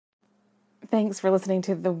Thanks for listening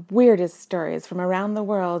to the weirdest stories from around the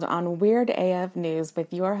world on Weird AF News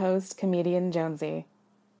with your host, comedian Jonesy.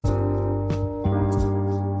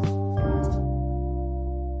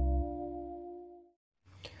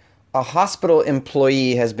 A hospital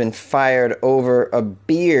employee has been fired over a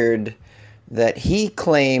beard that he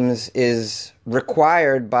claims is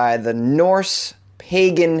required by the Norse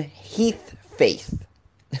pagan Heath faith.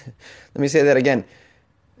 Let me say that again.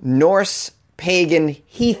 Norse pagan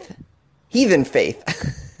heathen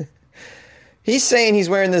faith. He's saying he's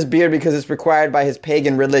wearing this beard because it's required by his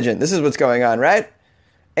pagan religion. This is what's going on, right?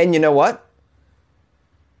 And you know what?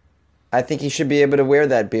 I think he should be able to wear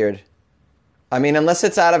that beard. I mean, unless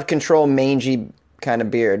it's out of control, mangy kind of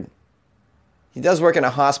beard. He does work in a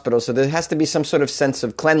hospital, so there has to be some sort of sense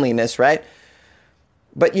of cleanliness, right?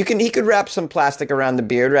 But he could wrap some plastic around the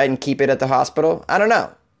beard, right, and keep it at the hospital. I don't know.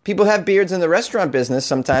 People have beards in the restaurant business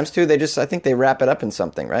sometimes, too. I think they wrap it up in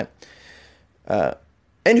something, right?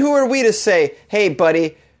 And who are we to say, hey,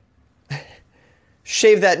 buddy,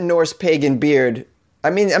 shave that Norse pagan beard? I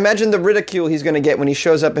mean, imagine the ridicule he's going to get when he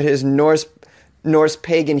shows up at his Norse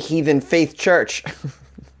pagan heathen faith church.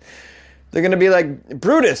 They're going to be like,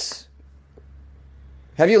 Brutus,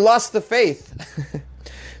 have you lost the faith?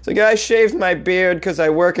 It's like, I shaved my beard because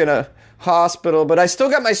I work in a hospital, but I still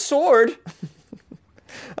got my sword.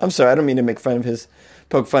 I'm sorry, I don't mean to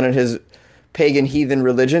poke fun at his pagan heathen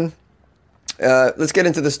religion. Let's get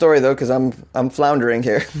into the story, though, because I'm floundering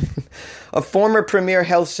here. A former Premier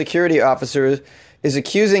Health Security officer is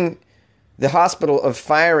accusing the hospital of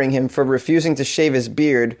firing him for refusing to shave his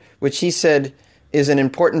beard, which he said is an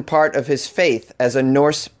important part of his faith as a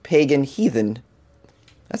Norse pagan heathen.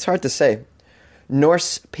 That's hard to say.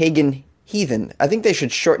 Norse pagan heathen. I think they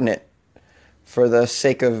should shorten it for the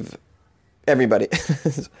sake of everybody.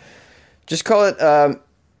 Just call it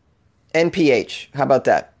NPH. How about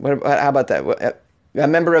that? How about that? A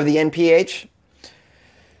member of the NPH?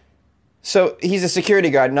 So he's a security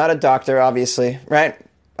guard, not a doctor, obviously, right?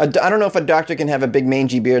 I don't know if a doctor can have a big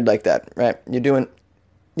mangy beard like that, right? You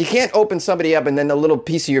can't open somebody up and then a little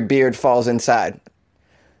piece of your beard falls inside.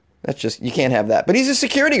 You can't have that. But he's a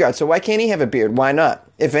security guard, so why can't he have a beard? Why not?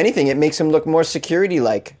 If anything, it makes him look more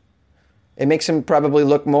security-like. It makes him probably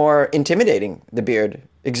look more intimidating, the beard.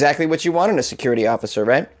 Exactly what you want in a security officer,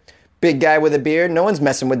 right? Big guy with a beard. No one's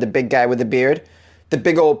messing with the big guy with a beard. The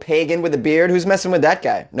big old pagan with a beard. Who's messing with that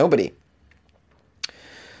guy? Nobody.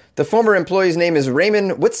 The former employee's name is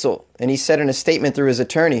Raymond Witzel, and he said in a statement through his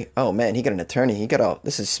attorney, oh man, he got an attorney.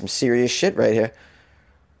 This is some serious shit right here.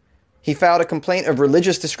 He filed a complaint of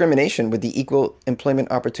religious discrimination with the Equal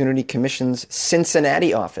Employment Opportunity Commission's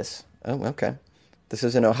Cincinnati office. Oh, okay. This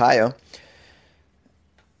is in Ohio.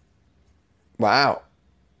 Wow.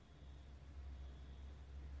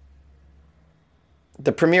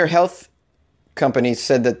 The Premier Health company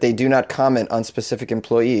said that they do not comment on specific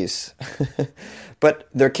employees. But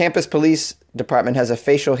their campus police department has a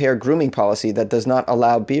facial hair grooming policy that does not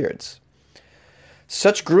allow beards.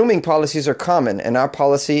 Such grooming policies are common, and our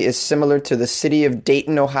policy is similar to the City of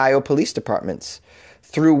Dayton, Ohio police departments,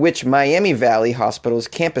 through which Miami Valley Hospital's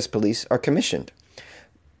campus police are commissioned.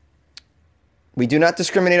 We do not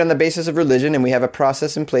discriminate on the basis of religion, and we have a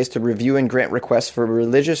process in place to review and grant requests for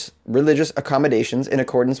religious accommodations in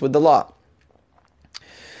accordance with the law.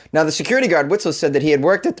 Now, the security guard, Witzel, said that he had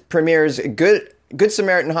worked at the Premier's Good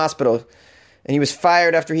Samaritan Hospital, and he was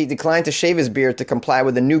fired after he declined to shave his beard to comply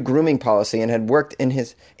with the new grooming policy and had worked in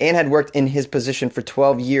his position for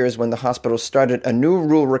 12 years when the hospital started a new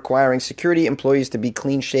rule requiring security employees to be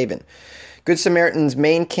clean-shaven. Good Samaritan's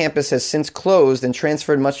main campus has since closed and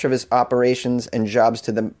transferred much of its operations and jobs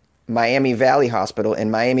to the Miami Valley Hospital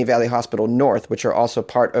and Miami Valley Hospital North, which are also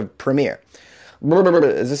part of Premier.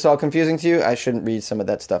 Is this all confusing to you? I shouldn't read some of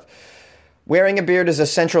that stuff. Wearing a beard is a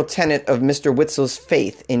central tenet of Mr. Witzel's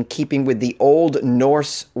faith in keeping with the old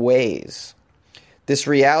Norse ways. This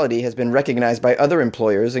reality has been recognized by other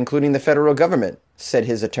employers, including the federal government, said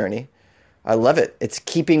his attorney. I love it. It's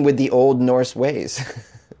keeping with the old Norse ways.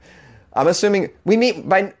 I'm assuming we mean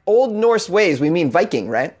by old Norse ways, we mean Viking,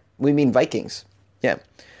 right? We mean Vikings. Yeah.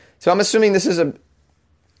 So I'm assuming this is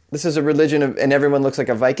a religion and everyone looks like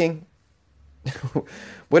a Viking.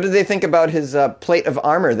 What did they think about his plate of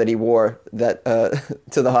armor that he wore to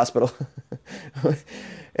the hospital?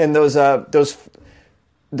 And those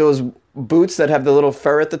boots that have the little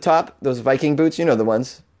fur at the top, those Viking boots, you know the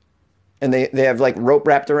ones. And they have like rope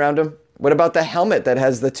wrapped around them. What about the helmet that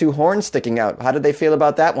has the two horns sticking out? How did they feel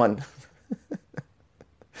about that one?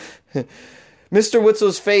 Mr.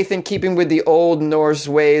 Witzel's faith in keeping with the old Norse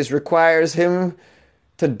ways requires him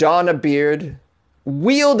to don a beard,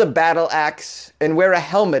 wield a battle axe, and wear a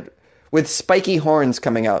helmet with spiky horns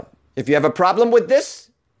coming out. If you have a problem with this,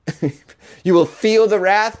 you will feel the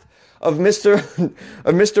wrath of Mr.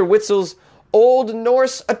 Witzel's Old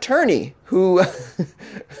Norse attorney who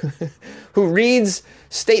reads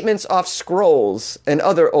statements off scrolls and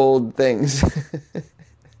other old things.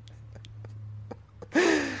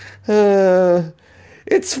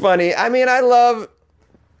 It's funny. I mean,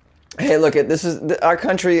 hey, look, our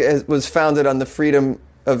country was founded on the freedom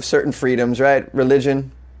of certain freedoms, right?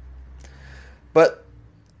 Religion.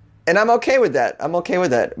 And I'm okay with that.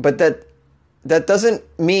 But that doesn't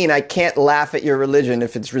mean I can't laugh at your religion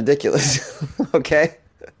if it's ridiculous, okay?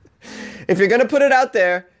 If you're going to put it out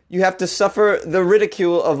there, you have to suffer the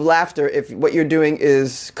ridicule of laughter if what you're doing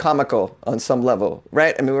is comical on some level,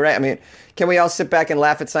 right? I mean, right? I mean, can we all sit back and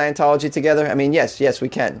laugh at Scientology together? I mean, yes, we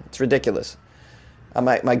can. It's ridiculous.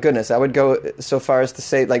 My goodness, I would go so far as to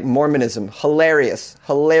say, like, Mormonism,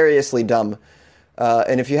 hilariously dumb.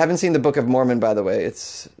 And if you haven't seen the Book of Mormon, by the way,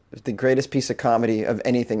 it's the greatest piece of comedy of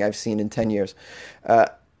anything I've seen in 10 years.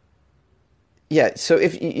 Yeah, so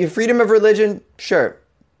if your freedom of religion, sure,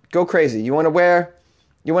 go crazy. You want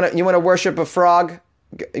to worship a frog,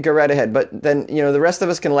 go right ahead. But then, the rest of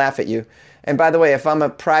us can laugh at you. And by the way, if I'm a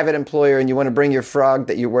private employer and you want to bring your frog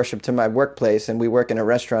that you worship to my workplace and we work in a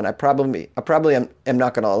restaurant, I probably am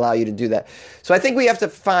not going to allow you to do that. So I think we have to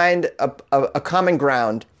find a common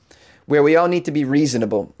ground where we all need to be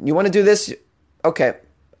reasonable. You want to do this? Okay.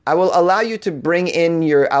 I will allow you to bring in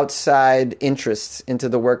your outside interests into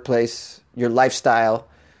the workplace, your lifestyle,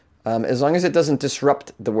 as long as it doesn't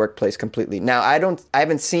disrupt the workplace completely. Now, I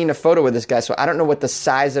haven't seen a photo of this guy, so I don't know what the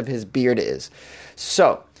size of his beard is.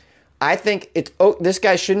 So, I think this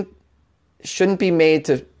guy shouldn't be made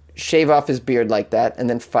to shave off his beard like that and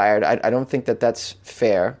then fired. I don't think that's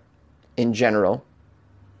fair in general,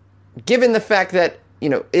 given the fact that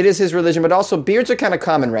it is his religion, but also beards are kind of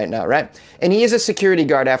common right now, right? And he is a security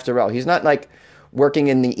guard after all. He's not like working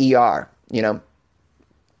in the ER,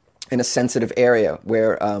 in a sensitive area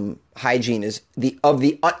where hygiene is of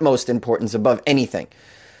the utmost importance above anything.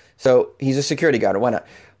 So he's a security guard. Why not?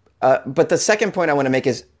 But the second point I want to make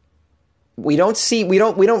is we don't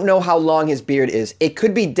know how long his beard is. It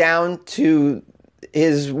could be down to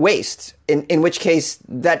his waist, in which case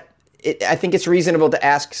I think it's reasonable to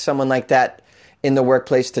ask someone like that in the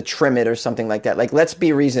workplace to trim it or something like that. Like, let's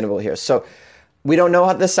be reasonable here. So we don't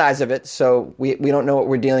know the size of it, so we don't know what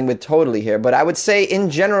we're dealing with totally here. But I would say, in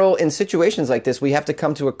general, in situations like this, we have to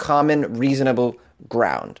come to a common, reasonable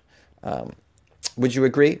ground. Would you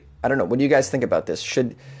agree? I don't know. What do you guys think about this?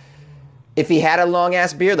 If he had a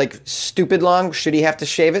long-ass beard, like stupid long, should he have to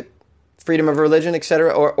shave it? Freedom of religion,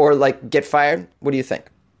 etc., or like get fired? What do you think?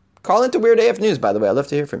 Call into Weird AF News, by the way. I'd love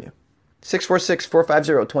to hear from you.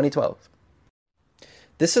 646-450-2012.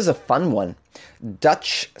 This is a fun one.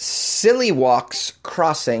 Dutch Silly Walks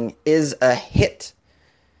Crossing is a hit.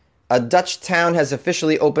 A Dutch town has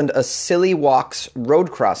officially opened a Silly Walks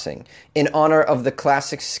road crossing in honor of the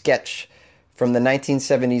classic sketch from the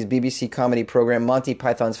 1970s BBC comedy program Monty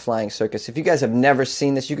Python's Flying Circus. If you guys have never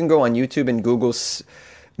seen this, you can go on YouTube and Google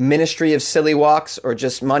Ministry of Silly Walks or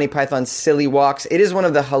just Monty Python's Silly Walks. It is one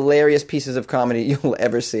of the hilarious pieces of comedy you'll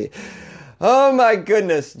ever see. Oh my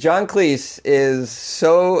goodness, John Cleese is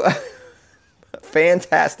so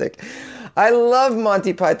fantastic. I love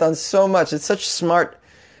Monty Python so much. It's such smart,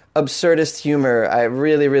 absurdist humor. I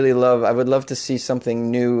really, really love. I would love to see something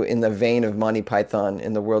new in the vein of Monty Python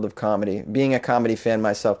in the world of comedy. Being a comedy fan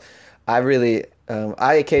myself, I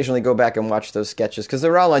occasionally go back and watch those sketches because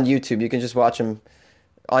they're all on YouTube. You can just watch them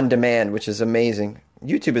on demand, which is amazing.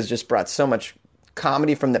 YouTube has just brought so much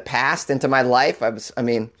comedy from the past into my life. If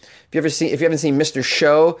you haven't seen Mr.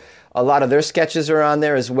 Show, a lot of their sketches are on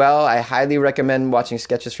there as well. I highly recommend watching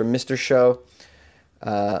sketches from Mr. Show.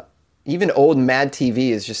 Even old Mad TV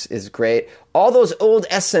is great. All those old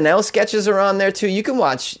SNL sketches are on there too. You can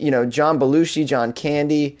watch, John Belushi, John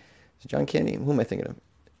Candy. John Candy? Who am I thinking of?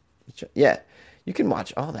 Yeah, you can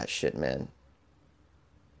watch all that shit, man.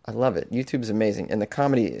 I love it. YouTube's amazing, and the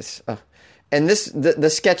comedy is. And the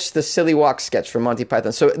sketch, the Silly Walk sketch from Monty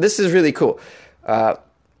Python. So this is really cool.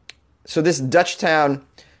 So this Dutch town,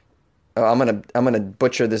 I'm gonna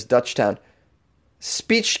butcher this Dutch town.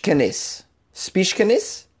 Spiechkenis.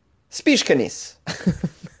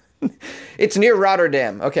 It's near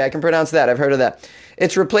Rotterdam. Okay, I can pronounce that. I've heard of that.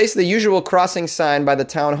 It's replaced the usual crossing sign by the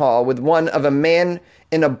town hall with one of a man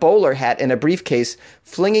in a bowler hat and a briefcase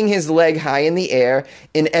flinging his leg high in the air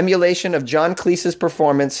in emulation of John Cleese's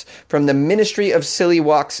performance from the Ministry of Silly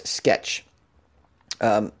Walks sketch.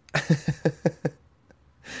 Now,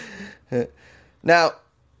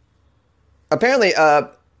 apparently,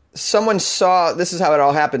 someone saw, this is how it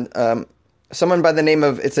all happened. Someone by the name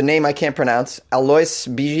of, it's a name I can't pronounce, Alois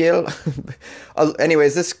Bigiel.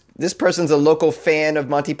 Anyways, this person's a local fan of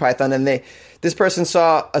Monty Python, and this person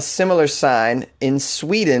saw a similar sign in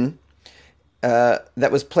Sweden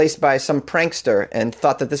that was placed by some prankster and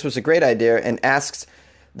thought that this was a great idea and asked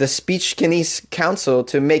the Speechkinese Council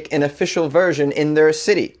to make an official version in their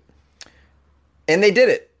city. And they did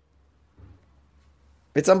it.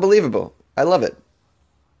 It's unbelievable. I love it.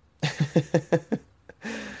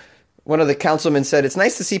 One of the councilmen said, "It's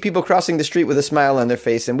nice to see people crossing the street with a smile on their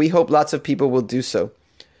face, and we hope lots of people will do so."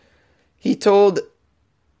 He told...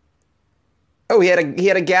 he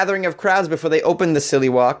had a gathering of crowds before they opened the Silly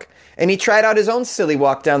Walk, and he tried out his own Silly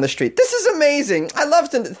Walk down the street. This is amazing. I love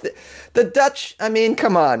the Dutch. I mean,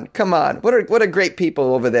 come on. What a great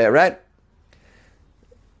people over there, right?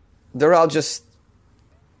 They're all just...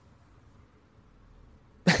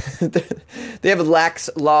 they have lax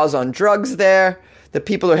laws on drugs there. The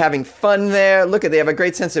people are having fun there. Look they have a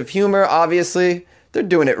great sense of humor, obviously. They're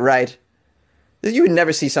doing it right. You would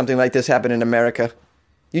never see something like this happen in America.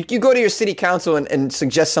 You go to your city council and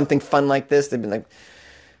suggest something fun like this, they'd be like,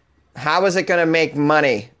 how is it going to make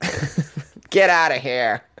money? Get out of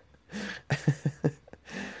here.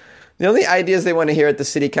 The only ideas they want to hear at the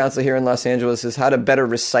city council here in Los Angeles is how to better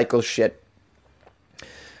recycle shit.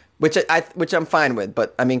 Which I'm fine with,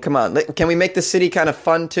 but I mean, come on. Can we make the city kind of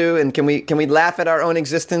fun too? And can we laugh at our own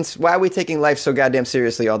existence? Why are we taking life so goddamn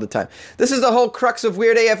seriously all the time? This is the whole crux of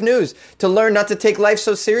Weird AF News, to learn not to take life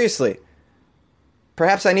so seriously.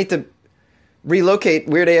 Perhaps I need to relocate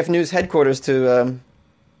Weird AF News headquarters to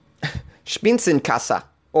Spinsenkasse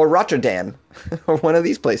or Rotterdam or one of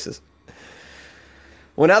these places.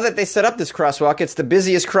 Well, now that they set up this crosswalk, it's the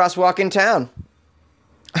busiest crosswalk in town.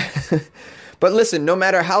 But listen, no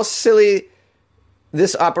matter how silly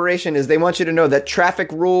this operation is, they want you to know that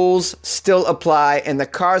traffic rules still apply and the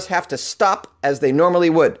cars have to stop as they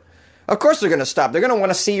normally would. Of course they're going to stop. They're going to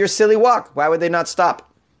want to see your silly walk. Why would they not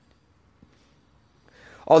stop?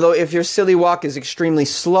 Although if your silly walk is extremely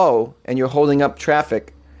slow and you're holding up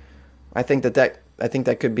traffic, I think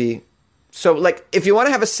that could be... So, like, if you want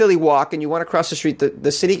to have a silly walk and you want to cross the street,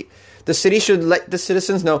 the city should let the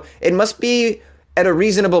citizens know it must be at a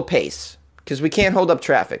reasonable pace. Because we can't hold up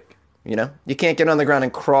traffic, you know? You can't get on the ground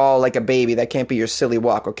and crawl like a baby. That can't be your silly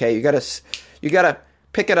walk, okay? You gotta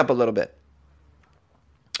pick it up a little bit.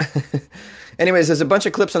 Anyways, there's a bunch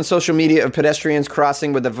of clips on social media of pedestrians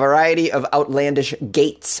crossing with a variety of outlandish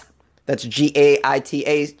gaits. That's Gaits,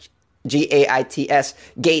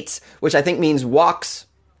 gaits, which I think means walks,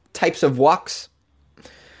 types of walks.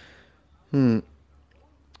 Monty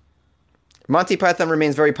Python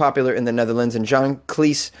remains very popular in the Netherlands, and John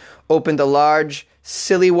Cleese opened a large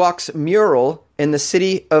Silly Walks mural in the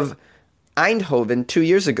city of Eindhoven 2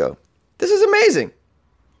 years ago. This is amazing.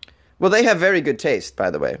 Well, they have very good taste, by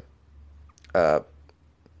the way,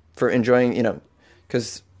 for enjoying,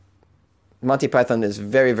 because Monty Python is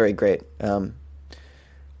very, very great. By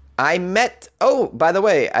the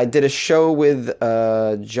way, I did a show with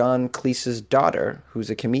John Cleese's daughter, who's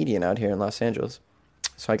a comedian out here in Los Angeles.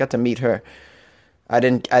 So I got to meet her. I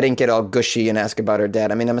didn't get all gushy and ask about her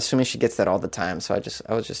dad. I mean, I'm assuming she gets that all the time. So I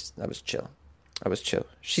was chill.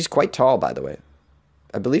 She's quite tall, by the way.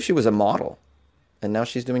 I believe she was a model, and now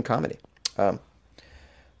she's doing comedy. All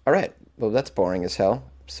right. Well, that's boring as hell.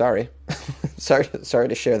 Sorry. sorry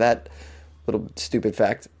to share that little stupid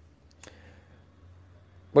fact.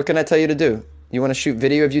 What can I tell you to do? You want to shoot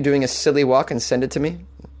video of you doing a silly walk and send it to me?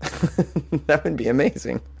 That would be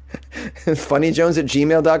amazing.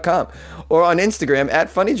 funnyjones@gmail.com or on Instagram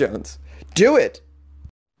 @funnyjones. Do it!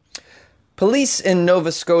 Police in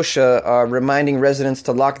Nova Scotia are reminding residents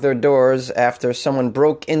to lock their doors after someone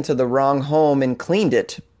broke into the wrong home and cleaned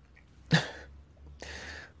it.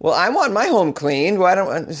 Well, I want my home cleaned.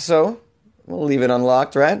 So we'll leave it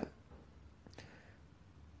unlocked, right?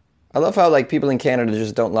 I love how people in Canada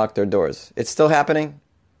just don't lock their doors. It's still happening.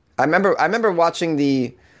 I remember watching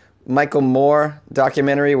the Michael Moore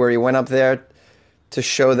documentary where he went up there to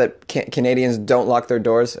show that Canadians don't lock their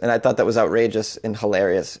doors, and I thought that was outrageous and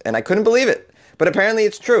hilarious, and I couldn't believe it. But apparently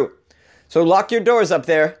it's true. So lock your doors up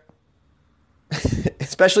there,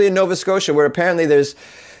 especially in Nova Scotia, where apparently there's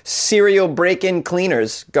serial break-in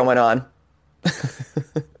cleaners going on.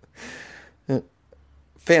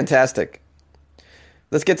 Fantastic.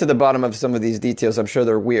 Let's get to the bottom of some of these details. I'm sure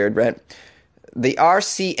they're weird, right? The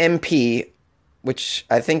RCMP, which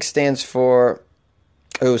I think stands for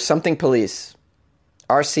something police.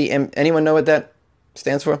 Anyone know what that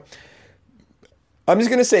stands for? I'm just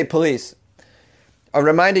going to say police. are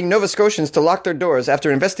reminding Nova Scotians to lock their doors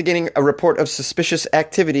after investigating a report of suspicious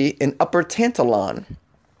activity in Upper Tantalon.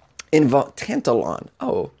 Tantalon.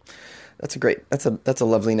 Oh, that's a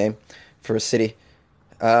lovely name for a city.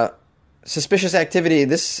 Suspicious activity.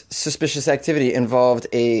 This suspicious activity involved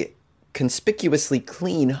a conspicuously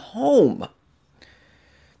clean home.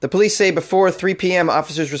 The police say before 3 p.m.,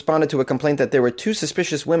 officers responded to a complaint that there were 2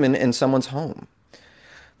 suspicious women in someone's home.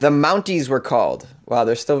 The Mounties were called. Wow,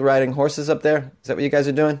 they're still riding horses up there? Is that what you guys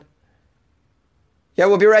are doing? Yeah,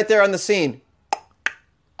 we'll be right there on the scene.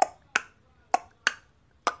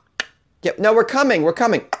 Yep, no, we're coming.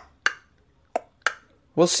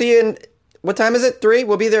 We'll see you in... What time is it? 3?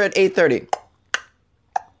 We'll be there at 8:30.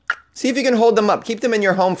 See if you can hold them up. Keep them in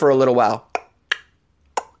your home for a little while.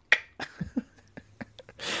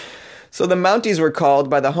 So the Mounties were called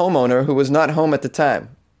by the homeowner who was not home at the time.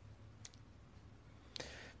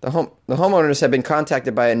 The homeowners had been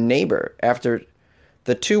contacted by a neighbor after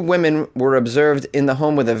the 2 women were observed in the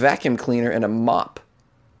home with a vacuum cleaner and a mop.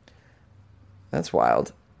 That's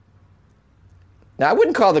wild. Now, I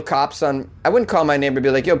wouldn't call the cops on... I wouldn't call my neighbor and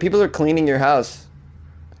be like, yo, people are cleaning your house.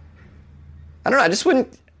 I don't know.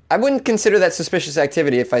 I wouldn't consider that suspicious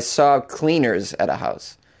activity if I saw cleaners at a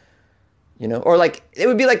house. You know? Or like, it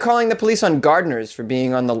would be like calling the police on gardeners for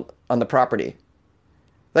being on the property.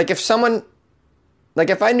 Like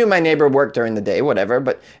if I knew my neighbor worked during the day,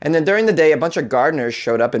 whatever, and then during the day a bunch of gardeners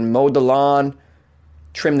showed up and mowed the lawn,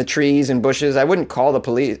 trimmed the trees and bushes, I wouldn't call the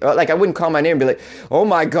police. Like I wouldn't call my neighbor and be like, oh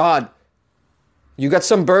my God, you got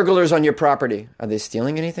some burglars on your property. Are they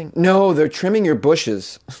stealing anything? No, they're trimming your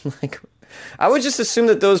bushes. Like, I would just assume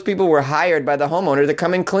that those people were hired by the homeowner to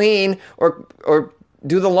come and clean or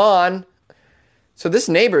do the lawn. So this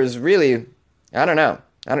neighbor is really, I don't know.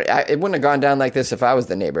 It wouldn't have gone down like this if I was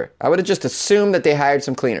the neighbor. I would have just assumed that they hired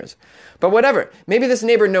some cleaners. But whatever. Maybe this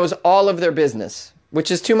neighbor knows all of their business,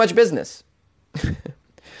 which is too much business.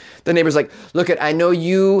 The neighbor's like, look, I know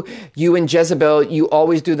you and Jezebel, you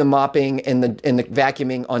always do the mopping and the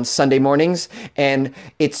vacuuming on Sunday mornings, and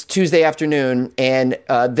it's Tuesday afternoon, and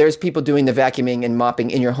there's people doing the vacuuming and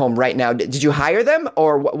mopping in your home right now. Did you hire them,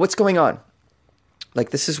 or what's going on?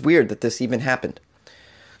 Like, this is weird that this even happened.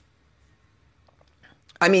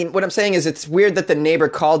 I mean, what I'm saying is it's weird that the neighbor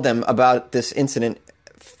called them about this incident,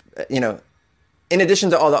 you know, in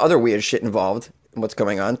addition to all the other weird shit involved in what's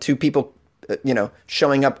going on. 2 people,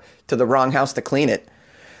 showing up to the wrong house to clean it.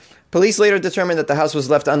 Police later determined that the house was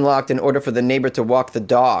left unlocked in order for the neighbor to walk the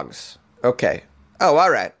dogs. Okay. Oh,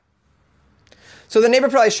 all right. So the neighbor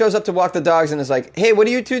probably shows up to walk the dogs and is like, hey, what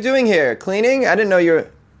are you 2 doing here? Cleaning? I didn't know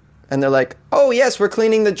you're... And they're like, oh, yes, we're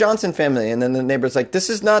cleaning the Johnson family. And then the neighbor's like, this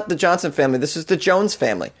is not the Johnson family. This is the Jones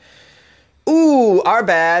family. Ooh, our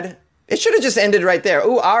bad. It should have just ended right there.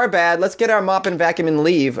 Ooh, our bad. Let's get our mop and vacuum and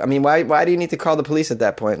leave. I mean, why do you need to call the police at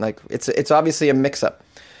that point? Like, it's obviously a mix-up.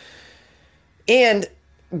 And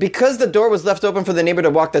because the door was left open for the neighbor to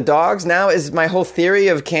walk the dogs, now is my whole theory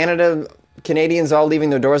of Canadians all leaving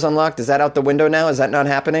their doors unlocked, is that out the window now? Is that not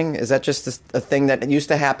happening? Is that just a thing that used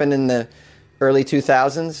to happen in the early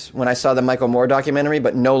 2000s when I saw the Michael Moore documentary,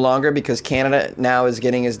 but no longer because Canada now is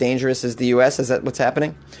getting as dangerous as the U.S.? Is that what's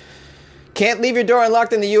happening? Can't leave your door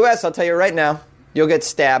unlocked in the U.S., I'll tell you right now. You'll get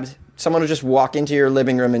stabbed. Someone will just walk into your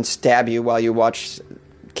living room and stab you while you watch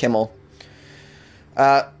Kimmel.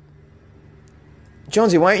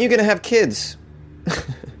 Jonesy, why aren't you going to have kids?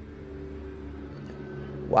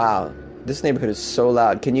 Wow, this neighborhood is so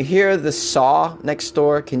loud. Can you hear the saw next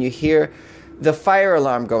door? Can you hear the fire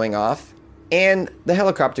alarm going off and the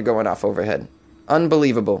helicopter going off overhead?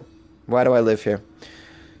 Unbelievable. Why do I live here?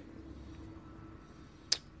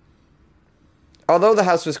 Although the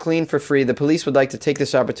house was cleaned for free, the police would like to take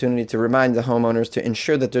this opportunity to remind the homeowners to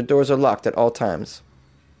ensure that their doors are locked at all times.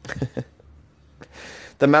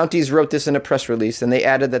 The Mounties wrote this in a press release, and they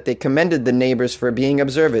added that they commended the neighbors for being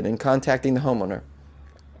observant and contacting the homeowner.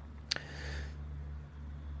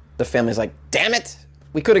 The family's like, damn it!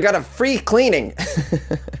 We could have got a free cleaning!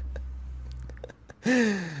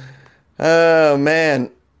 Oh,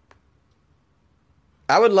 man.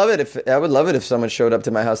 I would love it if someone showed up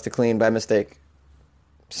to my house to clean by mistake.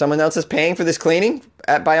 Someone else is paying for this cleaning?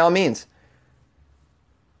 By all means.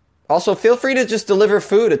 Also, feel free to just deliver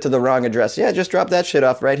food to the wrong address. Yeah, just drop that shit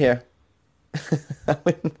off right here.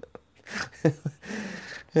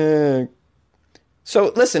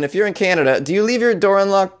 So, listen, if you're in Canada, do you leave your door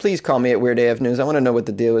unlocked? Please call me at Weird AF News. I want to know what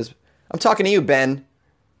the deal is. I'm talking to you, Ben.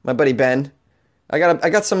 My buddy Ben. I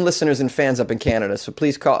got some listeners and fans up in Canada, so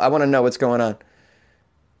please call. I want to know what's going on.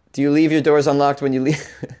 Do you leave your doors unlocked when you leave?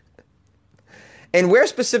 And where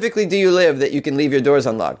specifically do you live that you can leave your doors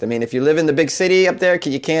unlocked? I mean, if you live in the big city up there,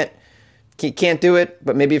 you can't Can't do it,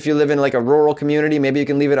 but maybe if you live in like a rural community, maybe you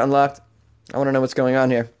can leave it unlocked. I want to know what's going on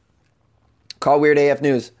here. Call Weird AF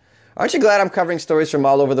News. Aren't you glad I'm covering stories from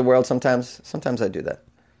all over the world sometimes? Sometimes I do that.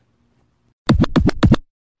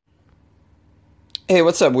 Hey,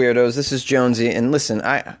 what's up, weirdos? This is Jonesy, and listen,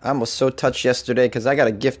 I was so touched yesterday because I got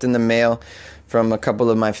a gift in the mail from a couple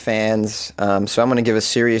of my fans. So I'm going to give a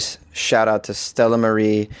serious shout out to Stella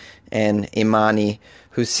Marie and Imani,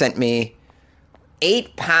 who sent me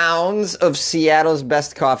 8 pounds of Seattle's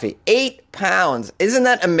best coffee. 8 pounds. Isn't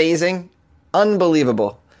that amazing?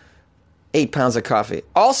 Unbelievable. 8 pounds of coffee.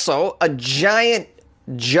 Also, a giant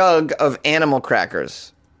jug of animal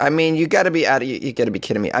crackers. I mean, you got to be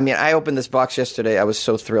kidding me. I mean, I opened this box yesterday. I was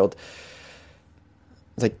so thrilled.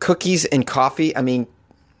 Like cookies and coffee. I mean,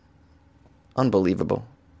 unbelievable.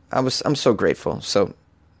 I'm so grateful. So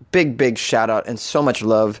big shout out and so much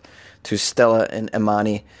love to Stella and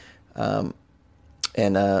Imani. And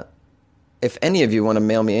if any of you want to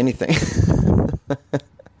mail me anything,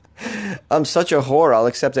 I'm such a whore. I'll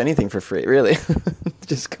accept anything for free. Really,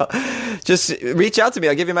 just reach out to me.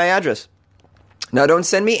 I'll give you my address. Now, don't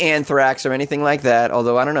send me anthrax or anything like that.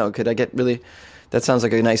 Although I don't know, could I get really? That sounds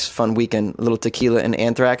like a nice, fun weekend. A little tequila and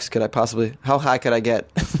anthrax. Could I possibly? How high could I get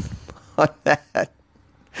on that?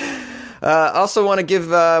 Also, want to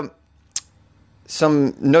give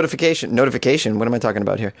some notification. Notification. What am I talking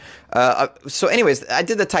about here? So, anyways, I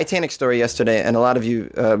did the Titanic story yesterday, and a lot of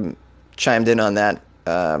you chimed in on that.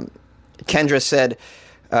 Kendra said,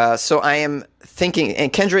 so I am thinking,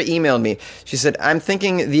 and Kendra emailed me. She said, I'm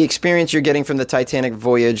thinking the experience you're getting from the Titanic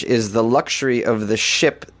voyage is the luxury of the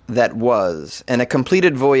ship that was, and a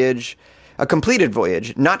completed voyage,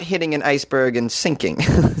 not hitting an iceberg and sinking.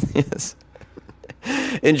 Yes.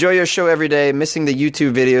 Enjoy your show every day. Missing the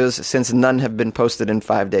YouTube videos since none have been posted in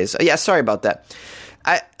 5 days. Yeah, sorry about that.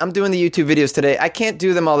 I'm doing the YouTube videos today. I can't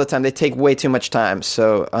do them all the time. They take way too much time.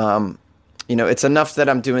 So, it's enough that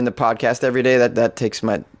I'm doing the podcast every day. That takes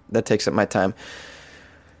up my time.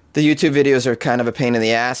 The YouTube videos are kind of a pain in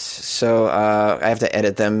the ass, so I have to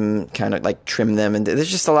edit them, kind of like trim them, and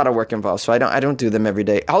there's just a lot of work involved. So I don't do them every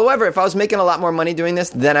day. However, if I was making a lot more money doing this,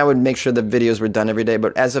 then I would make sure the videos were done every day.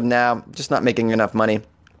 But as of now, just not making enough money.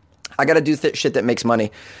 I got to do shit that makes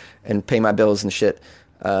money and pay my bills and shit.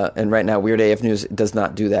 And right now, Weird AF News does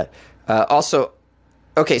not do that. Also,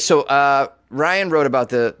 okay, so Ryan wrote about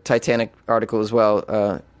the Titanic article as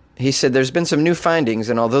well. He said there's been some new findings,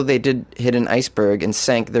 and although they did hit an iceberg and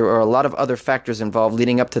sank, there are a lot of other factors involved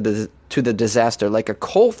leading up to the disaster, like a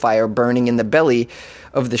coal fire burning in the belly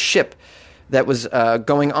of the ship that was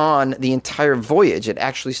going on the entire voyage. It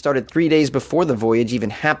actually started 3 days before the voyage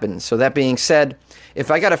even happened. So that being said,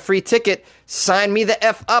 if I got a free ticket, sign me the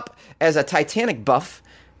F up as a Titanic buff.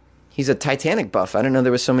 He's a Titanic buff. I didn't know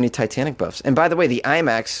there were so many Titanic buffs. And by the way, the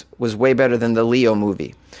IMAX was way better than the Leo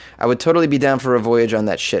movie. I would totally be down for a voyage on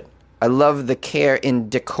that shit. I love the care in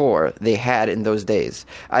decor they had in those days.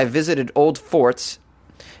 I visited old forts,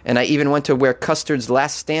 and I even went to where Custer's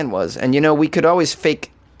last stand was. And we could always fake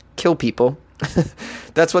kill people.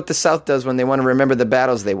 That's what the South does when they want to remember the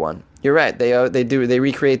battles they won. You're right. They do. They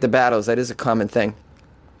recreate the battles. That is a common thing.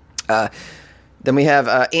 Then we have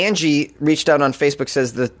Angie reached out on Facebook,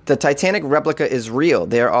 says the Titanic replica is real.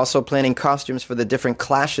 They are also planning costumes for the different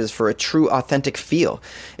clashes for a true authentic feel.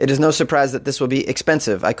 It is no surprise that this will be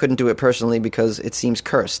expensive. I couldn't do it personally because it seems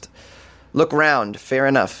cursed. Look round, fair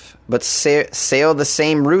enough. But sail the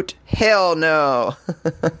same route? Hell no.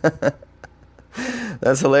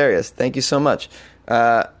 That's hilarious. Thank you so much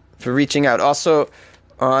for reaching out. Also,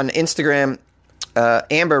 on Instagram,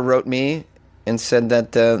 Amber wrote me and said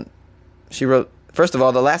that... She wrote, first of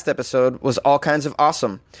all, the last episode was all kinds of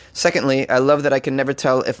awesome. Secondly, I love that I can never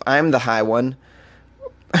tell if I'm the high one.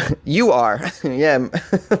 You are. Yeah.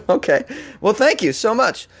 Okay. Well, thank you so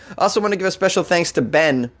much. Also want to give a special thanks to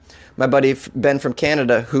Ben, my buddy Ben from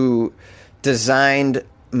Canada, who designed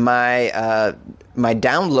my my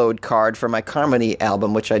download card for my comedy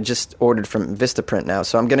album, which I just ordered from Vistaprint now.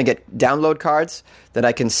 So I'm going to get download cards that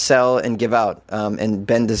I can sell and give out. And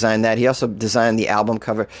Ben designed that. He also designed the album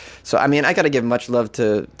cover. So, I mean, I got to give much love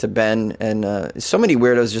to Ben. And so many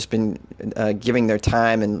weirdos just been giving their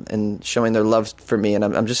time and showing their love for me. And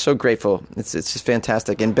I'm just so grateful. It's just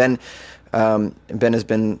fantastic. And Ben has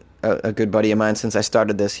been a good buddy of mine since I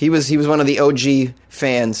started this. He was one of the OG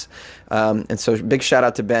fans, and so big shout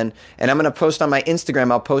out to Ben. And I'm going to post on my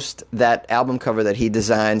Instagram. I'll post that album cover that he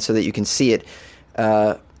designed so that you can see it,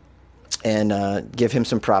 and give him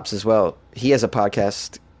some props as well. He has a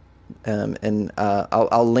podcast, and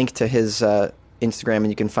I'll link to his Instagram, and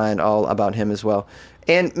you can find all about him as well.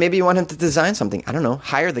 And maybe you want him to design something. I don't know.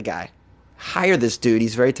 Hire the guy. hire this dude.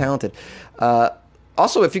 He's very talented.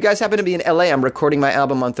 Also, if you guys happen to be in LA, I'm recording my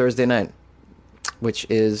album on Thursday night, which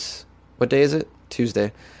is, what day is it?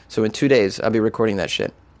 Tuesday. So in 2 days, I'll be recording that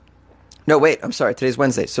shit. No, wait, I'm sorry. Today's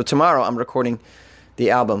Wednesday. So tomorrow I'm recording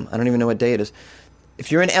the album. I don't even know what day it is.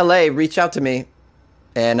 If you're in LA, reach out to me,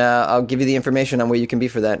 and I'll give you the information on where you can be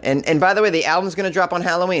for that. And by the way, the album's going to drop on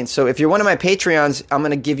Halloween. So if you're one of my Patreons, I'm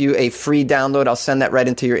going to give you a free download. I'll send that right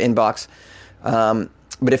into your inbox.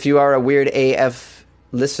 But if you are a Weird AF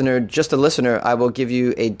listener, just a listener, I will give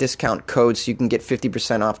you a discount code so you can get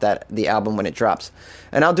 50% off the album when it drops.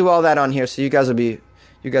 And I'll do all that on here, so you guys will be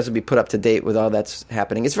put up to date with all that's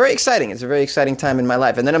happening. It's very exciting. It's a very exciting time in my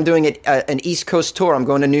life. And then I'm doing an East Coast tour. I'm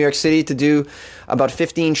going to New York City to do about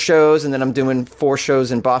 15 shows, and then I'm doing 4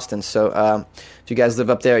 shows in Boston. So if you guys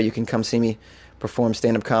live up there, you can come see me perform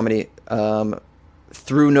stand-up comedy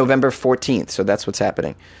through November 14th. So that's what's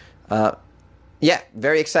happening. Yeah,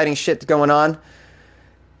 very exciting shit going on.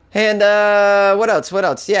 And what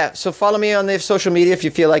else? Yeah, so follow me on the social media if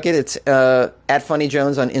you feel like it. It's at Funny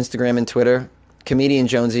Jones on Instagram and Twitter. Comedian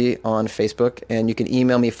Jonesy on Facebook, and you can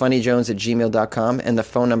email me funnyjones@gmail.com, and the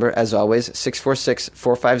phone number, as always,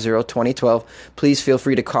 646-450-2012. Please feel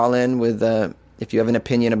free to call in with if you have an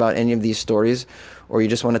opinion about any of these stories, or you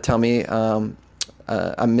just want to tell me I'm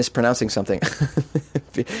mispronouncing something.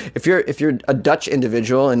 If you're a Dutch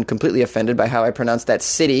individual and completely offended by how I pronounced that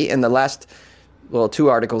city in the last 2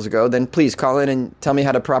 articles ago, then please call in and tell me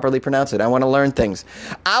how to properly pronounce it. I want to learn things.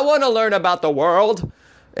 I want to learn about the world.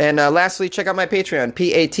 And lastly, check out my Patreon,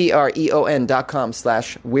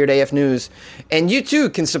 patreon.com/WeirdAFNews. And you too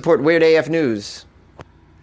can support Weird AF News.